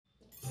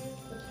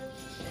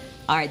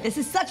All right, this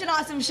is such an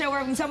awesome show. We're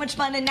having so much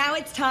fun, and now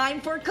it's time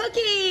for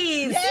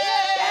cookies.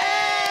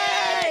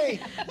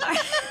 Yay!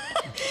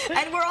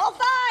 And we're all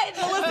five.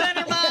 Melissa and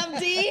her mom,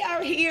 Dee,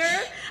 are here,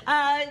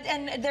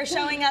 and they're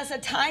showing us a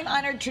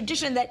time-honored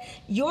tradition that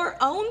your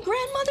own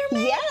grandmother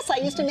made. Yes, I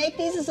used to make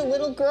these as a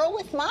little girl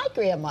with my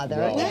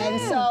grandmother, and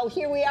so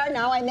here we are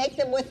now. I make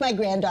them with my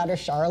granddaughter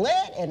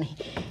Charlotte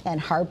and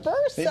Harper.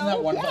 Isn't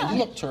that wonderful? Yeah. You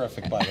look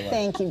terrific, by the way.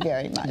 Thank you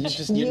very much.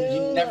 You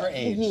never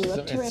age. You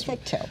look So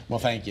terrific too. Well,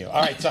 thank you.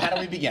 All right, so how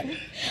do we begin?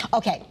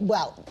 Okay,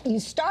 well, you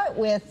start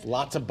with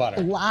Lots of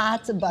butter.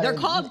 lots of butter. They're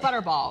called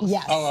butter balls.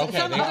 Yes. Oh, okay.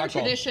 Some they are other called.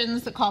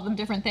 traditions that call them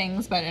different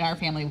things, but in our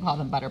family we call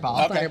them butter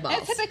balls. Okay. Butter balls.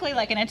 It's typically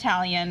like an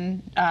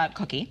Italian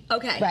cookie.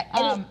 Okay.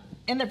 Right.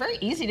 And they're very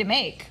easy to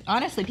make.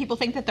 Honestly, people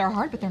think that they're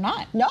hard, but they're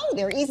not. No,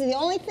 they're easy. The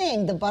only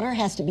thing, the butter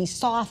has to be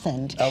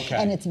softened. Okay.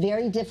 And it's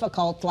very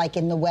difficult, like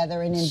in the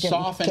weather and in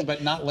different... Softened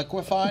but not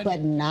liquefied?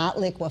 But not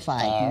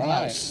liquefied. All No,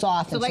 right.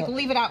 softened. So like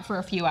leave it out for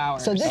a few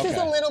hours. So this is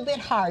Okay. a little bit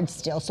hard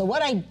still. So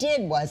what I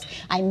did was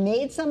I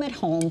made some at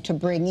home to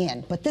bring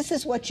in. But this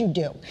is what you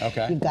do.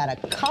 Okay. You've got a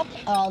cup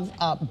of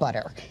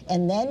butter,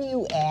 and then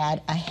you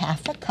add a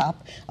half a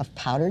cup of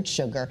powdered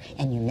sugar,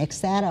 and you mix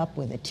that up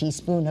with a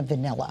teaspoon of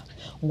vanilla.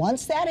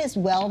 Once that is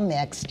well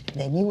mixed,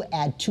 then you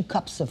add 2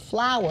 cups of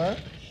flour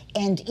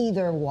and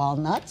either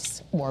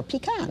walnuts or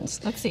pecans.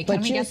 Let's see, But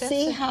can we you get this?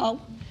 see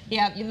how...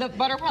 Yeah, the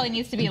butter probably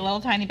needs to be a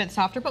little tiny bit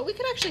softer, but we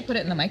could actually put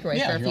it in the microwave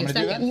Yeah, for a you few want me to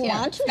do that? seconds. You Yeah.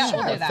 want to? Yeah,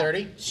 we'll Sure. do that.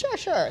 30? Sure,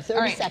 30 All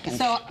right, seconds.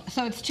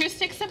 so it's 2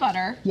 sticks of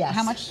butter. Yes.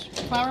 How much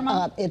flour,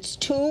 Mom? It's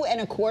 2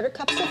 1/4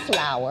 cups of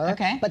flour.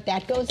 Okay. But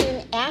that goes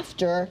in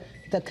after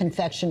the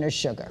confectioner's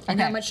sugar. And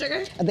how much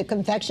sugar? The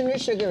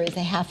confectioner's sugar is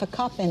a half a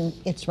cup, and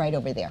it's right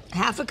over there.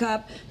 Half a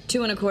cup,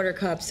 2 1/4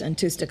 cups, and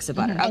 2 sticks of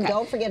butter. And Okay.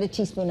 don't forget a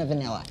teaspoon of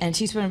vanilla. And a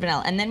teaspoon of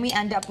vanilla. And then we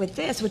end up with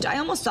this, which I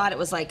almost thought it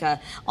was like a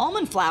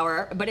almond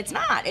flour, but it's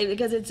not,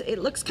 because it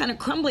looks kind of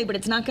crumbly, but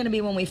it's not going to be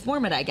when we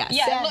form it, I guess.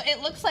 Yeah,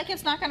 it looks like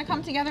it's not going to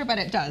come together, but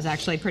it does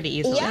actually pretty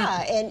easily.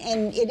 Yeah,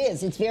 and it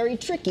is. It's very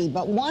tricky.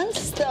 But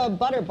once the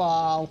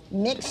butterball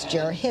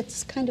mixture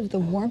hits kind of the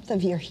warmth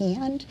of your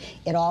hand,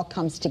 it all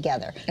comes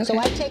together. So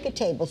I take a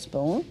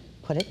tablespoon,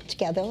 put it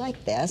together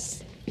like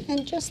this,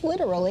 and just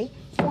literally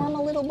form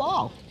a little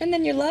ball. And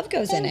then your love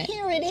goes in And it.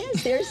 here it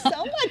is. There's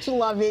so much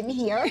love in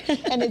here.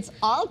 And it's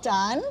all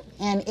done,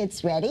 and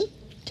it's ready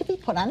to be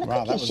put on the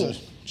Wow, that cookie was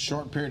sheet. a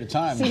short peririt of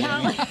time. See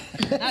how?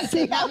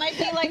 That might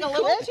be like a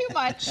little too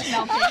much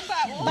melting,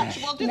 but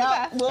we'll do the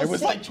best. we'll It was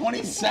see. like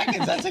 20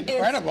 seconds. That's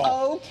incredible.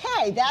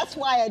 Okay, that's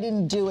why I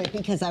didn't do it,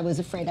 because I was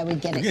afraid I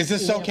would get it. Is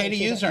this okay to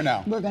use or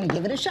no? We're going to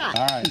give it a shot.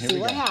 All right, and here see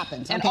we what go.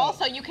 happens. And Okay.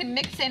 also, you can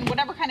mix in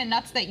whatever kind of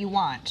nuts that you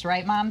want,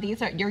 right, Mom?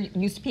 These are, you're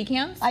used to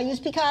pecans? I use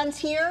pecans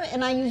here,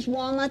 and I use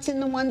walnuts in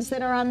the ones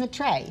that are on the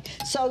tray.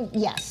 So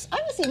yes, I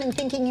was even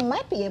thinking you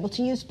might be able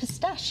to use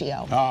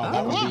pistachio. Oh, that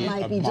and would that be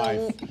might be my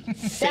doing. That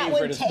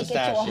favorite would is take it to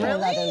a whole pistachio. other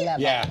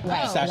level. Yeah,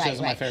 right, pistachio right,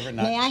 is my right. favorite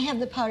nut. May I have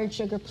the powdered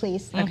sugar,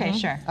 please? Okay,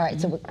 sure. All right,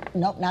 so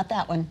nope, not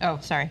that one. Oh,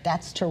 sorry.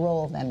 That's to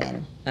roll them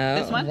in.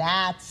 This one?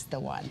 That's the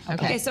one.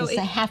 Okay, so it's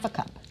a half a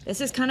cup. This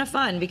is kind of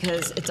fun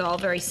because it's all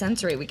very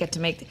sensory. We get to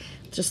make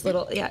just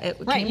little, it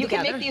Right, came you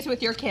together. can make these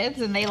with your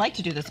kids, and they like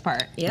to do this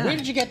part. Yeah. Where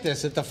did you get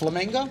this? At the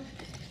Flamingo?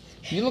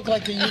 You look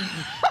like you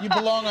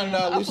belong on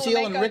Lucille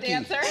and flamenco Ricky.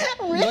 dancer?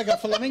 You're like a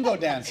flamingo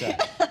dancer.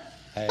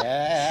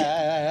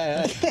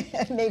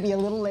 Maybe a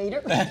little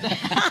later.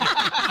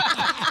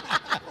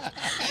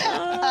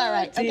 All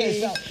right.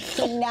 Okay.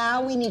 So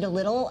now we need a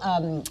little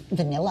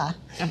vanilla.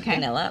 Okay.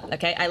 Vanilla.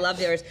 Okay, I love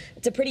yours.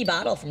 It's a pretty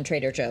bottle from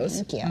Trader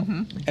Joe's. Thank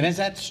you. And is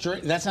that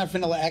straight? That's not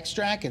vanilla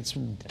extract. It's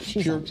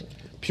pure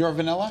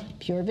vanilla.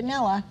 Pure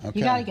vanilla. Okay.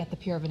 You gotta get the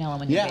pure vanilla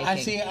when you're Yeah, baking. I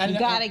see. You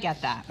gotta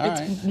get that. All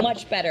It's right.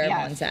 much better, Yes.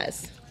 everyone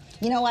says.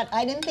 You know what?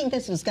 I didn't think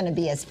this was going to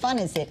be as fun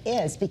as it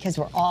is because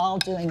we're all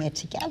doing it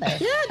together.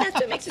 Yeah, that's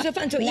what makes it so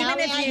fun. So Now even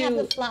may if I you have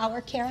the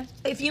flour, Kara?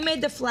 if you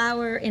made the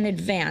flour in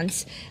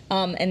advance,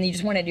 and you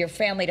just wanted your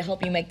family to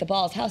help you make the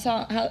balls,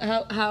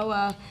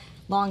 how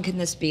long can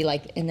this be,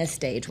 like in this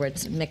stage where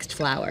it's mixed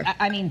flour?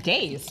 I mean,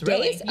 days,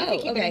 really. Days? You Oh, can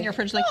keep it okay. in your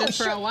fridge like this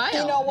for sure. a while.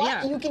 You know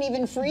what? Yeah. You can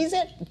even freeze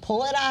it,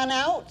 pull it on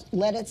out,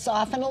 let it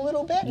soften a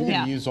little bit. You're Yeah.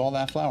 gonna use all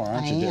that flour,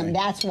 aren't I you, am. dearie?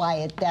 That's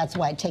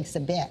why it takes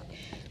a bit.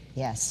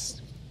 Yes.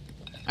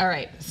 All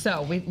right,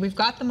 so we've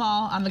got them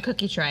all on the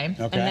cookie tray.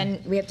 Okay. And then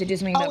we have to do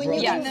something Oh, about and you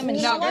rolling can- them.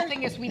 And No, Flour? the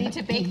thing is, we need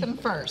to bake them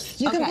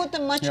first. You can Okay. put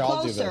them much Here,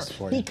 I'll do closer this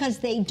for you. because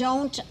they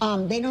don't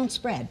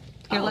spread.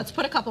 Here, let's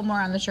put a couple more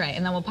on the tray,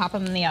 and then we'll pop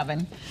them in the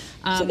oven.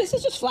 So this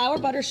is just flour,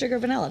 butter, sugar,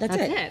 vanilla. That's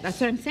That's it. it. That's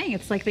what I'm saying.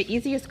 It's like the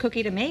easiest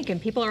cookie to make, and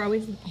people are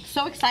always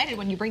so excited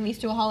when you bring these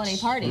to a holiday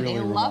party. Really They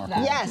love remarkable.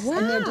 them. Yes,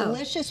 and they're Wow.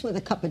 delicious with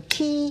a cup of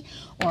tea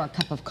or a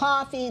cup of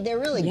coffee. They're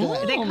really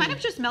good. They kind of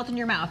just melt in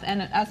your mouth,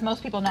 and as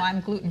most people know,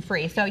 I'm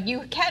gluten-free, so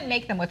you can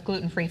make them with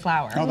gluten-free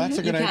flour. Oh, that's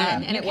a good You can,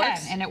 idea. and it You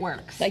works? can, and it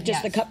works. Like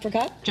just the yes. cup for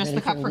cup? Just Ready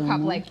the cup for for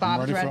cup, like I'm Bob's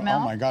ready Red for, Mill.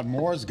 oh my God,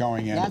 more's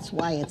going in. That's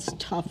why it's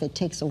tough. It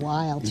takes a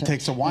while to It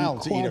takes a while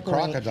to eat incorporate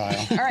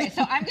crocodile. All right,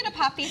 so I'm gonna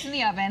pop these in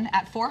the oven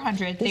at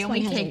 400. They This only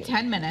one has take a-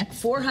 10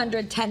 minutes.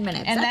 410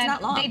 minutes. And That's then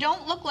not long. they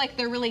don't look like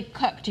they're really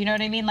cooked. You know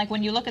what I mean? Like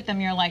when you look at them,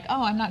 you're like,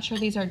 oh, I'm not sure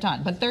these are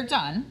done, but they're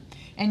done.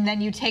 And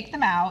then you take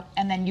them out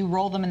and then you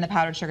roll them in the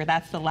powdered sugar.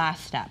 That's the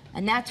last step.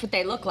 And that's what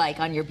they look like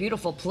on your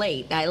beautiful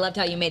plate. I loved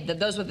how you made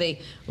those were the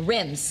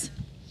rims.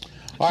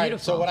 All right,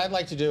 Beautiful. so what I'd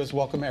like to do is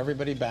welcome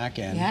everybody back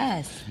in.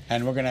 Yes.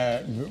 And we're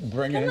gonna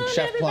bring in Hello,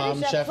 Chef everybody.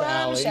 Plum, Chef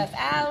Allie. Chef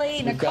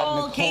Allie, We've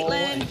got Nicole,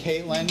 and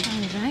Caitlin.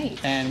 Caitlin. All right.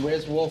 And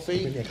where's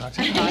Wolfie?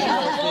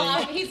 Hi,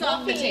 Wolfie. He's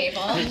off the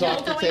table. He's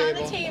off the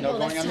table. No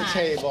going on the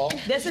table.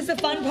 This is the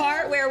fun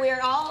part where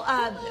we're all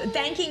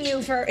thanking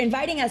you for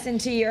inviting us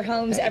into your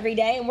homes every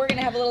day, and we're going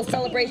to have a little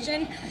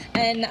celebration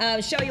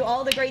and show you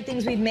all the great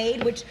things we've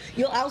made, which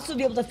you'll also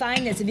be able to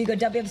find this if you go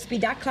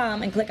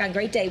wfsp.com and click on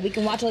Great Day. We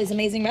can watch all these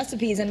amazing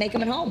recipes and make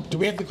them at home. Do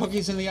we have the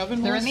cookies in the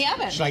oven? They're Melissa? in the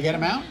oven. Should I get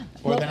them out?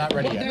 Or they're not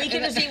ready yet? We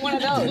can just eat one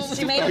of those.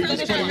 You made Are a you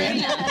just finish putting them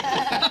in?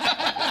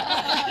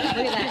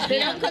 They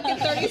don't cook in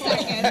 30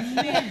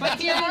 seconds. But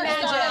here are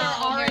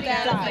already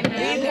done.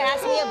 Will you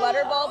pass me a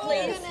butter bowl,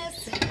 please?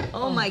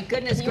 Oh my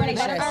goodness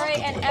gracious. All right,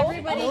 and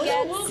everybody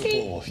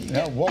gets.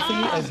 No, Wolfie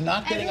is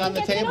not getting on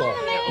the table.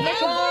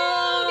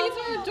 Nicole, These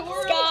are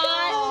adorable.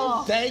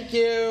 Scott, Thank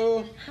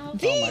you.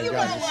 Dee, Oh you my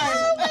got God.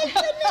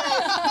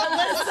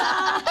 one.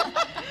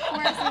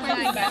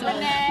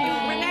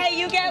 Renee,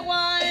 you get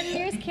one.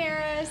 Here's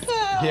Karis.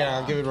 Here,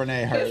 I'll give it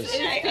Renee hers.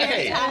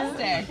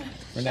 Fantastic.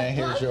 Renee,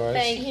 here's yours.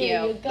 Thank you.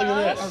 Look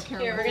at this.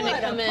 Here, we're gonna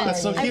come in.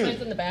 That's so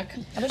cute. in the back.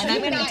 And I'm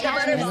going to eat the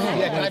butter bowl.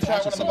 Yeah, can I try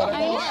one of the butter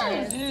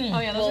balls? Oh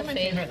yeah, those are my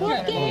favorite.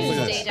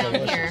 Stay down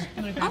here.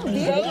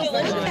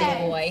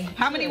 Boy.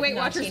 How many Weight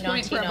Watchers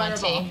points for a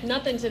butterball?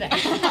 Nothing today.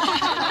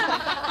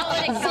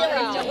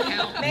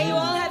 May you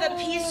all have a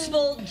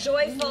peaceful,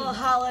 joyful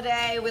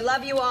holiday. We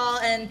love you all,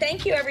 and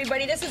thank you,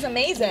 everybody. This is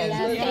amazing.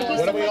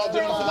 What are we all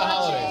doing for the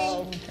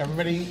holidays?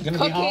 Everybody gonna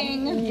be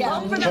home?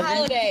 Home for the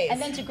holidays.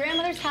 And then to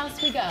grandmother's house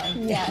we go.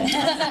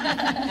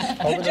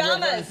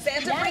 Pajamas.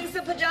 Santa brings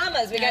the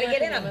pajamas. We got to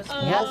get in them.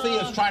 Wolfie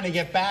is trying to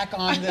get back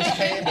on this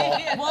table,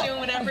 Do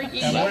whatever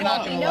you and we're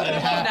not gonna let it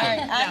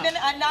happen.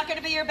 I'm not going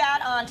to be your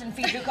bad aunt and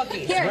feed you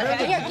cookies. Here,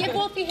 okay? here, give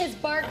Wolfie his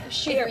bark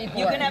Here, shootery board.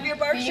 you can have your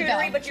bark Here you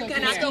shootery, go. but you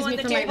cannot go on the Excuse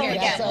me from table right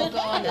here. again. Yes, we'll go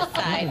on this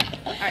side.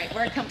 All right,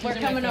 we're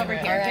coming over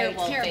here. Here,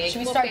 Wolfie. Should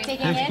we start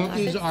taking These in?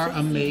 cookies are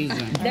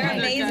amazing. They're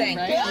amazing.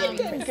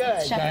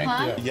 Good. Chef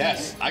Plum?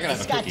 Yes, I gotta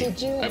have a Scott, cookie.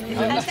 did you?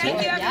 And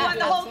thank you, everyone,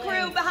 the whole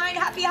crew behind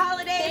Happy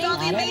Holidays, all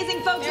the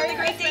amazing folks on the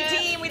Great Day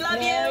team. We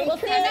love you. We'll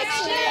see you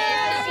next year.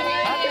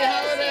 Happy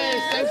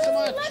holidays! Thanks so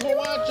much for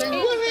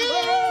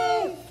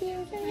watching.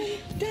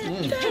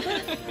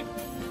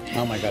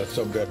 Oh my God, it's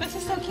so good. This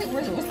is so cute.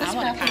 What's this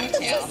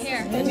cocktail?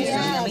 Here.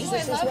 Yes,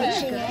 this is what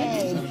she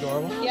made.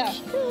 Adorable. Yeah.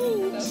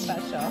 So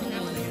special.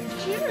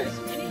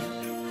 Cheers.